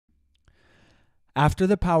After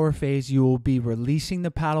the power phase, you will be releasing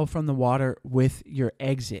the paddle from the water with your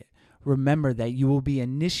exit. Remember that you will be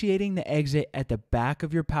initiating the exit at the back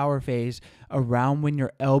of your power phase around when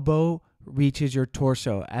your elbow reaches your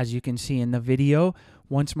torso. As you can see in the video,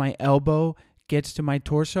 once my elbow gets to my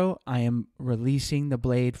torso, I am releasing the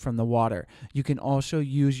blade from the water. You can also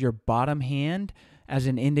use your bottom hand as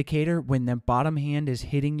an indicator. When the bottom hand is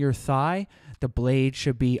hitting your thigh, the blade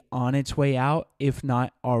should be on its way out, if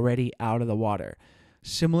not already out of the water.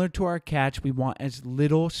 Similar to our catch, we want as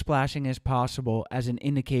little splashing as possible as an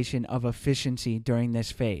indication of efficiency during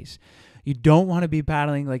this phase. You don't want to be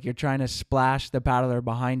paddling like you're trying to splash the paddler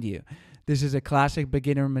behind you. This is a classic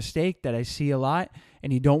beginner mistake that I see a lot,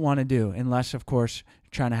 and you don't want to do unless, of course,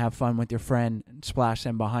 you're trying to have fun with your friend and splash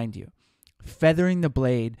them behind you. Feathering the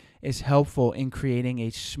blade is helpful in creating a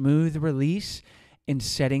smooth release and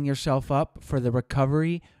setting yourself up for the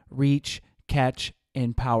recovery, reach, catch,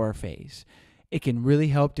 and power phase. It can really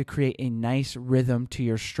help to create a nice rhythm to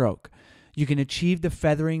your stroke. You can achieve the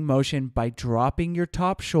feathering motion by dropping your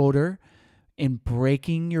top shoulder and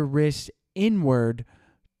breaking your wrist inward,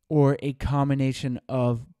 or a combination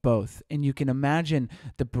of both. And you can imagine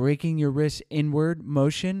the breaking your wrist inward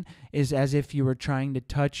motion is as if you were trying to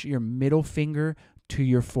touch your middle finger to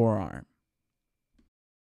your forearm.